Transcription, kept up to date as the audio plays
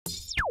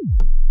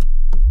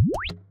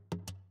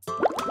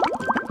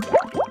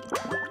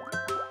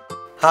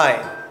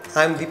Hi,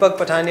 I'm Deepak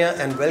Patania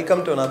and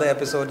welcome to another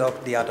episode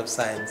of The Art of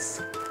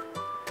Science.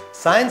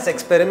 Science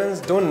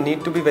experiments don't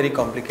need to be very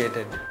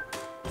complicated.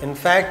 In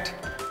fact,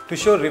 to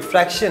show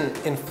refraction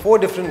in 4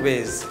 different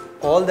ways,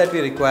 all that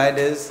we required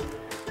is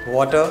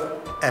water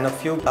and a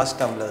few glass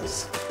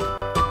tumblers.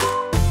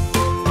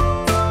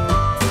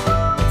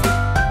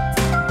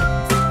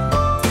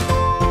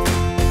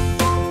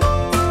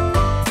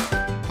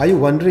 Are you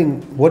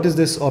wondering what is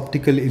this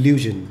optical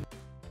illusion?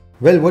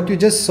 Well, what you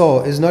just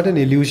saw is not an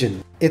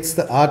illusion, it's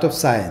the art of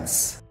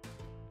science.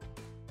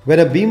 When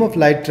a beam of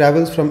light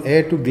travels from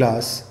air to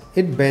glass,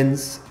 it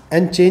bends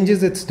and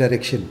changes its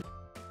direction.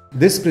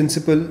 This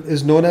principle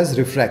is known as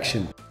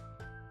refraction.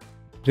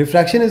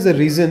 Refraction is the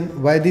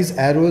reason why these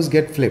arrows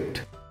get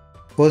flipped.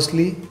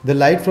 Firstly, the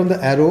light from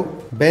the arrow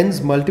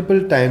bends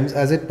multiple times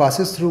as it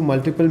passes through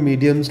multiple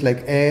mediums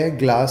like air,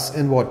 glass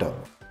and water.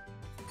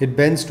 It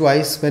bends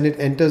twice when it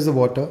enters the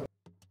water,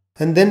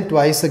 and then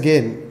twice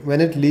again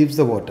when it leaves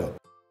the water.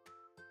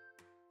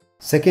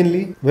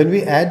 Secondly, when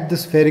we add the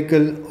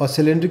spherical or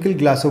cylindrical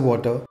glass of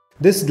water,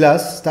 this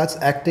glass starts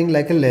acting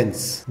like a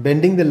lens,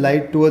 bending the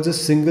light towards a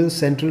single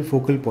central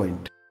focal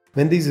point.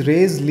 When these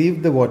rays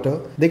leave the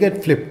water, they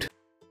get flipped.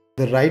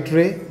 The right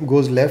ray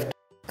goes left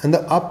and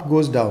the up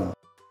goes down,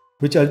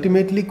 which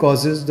ultimately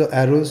causes the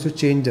arrows to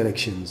change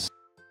directions.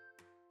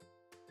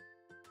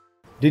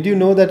 Did you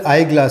know that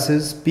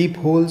eyeglasses,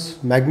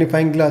 peepholes,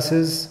 magnifying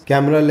glasses,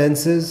 camera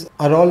lenses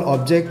are all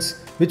objects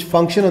which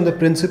function on the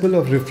principle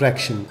of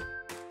refraction?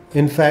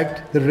 In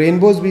fact, the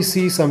rainbows we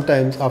see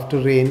sometimes after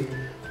rain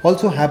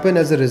also happen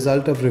as a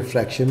result of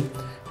refraction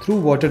through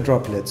water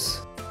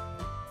droplets.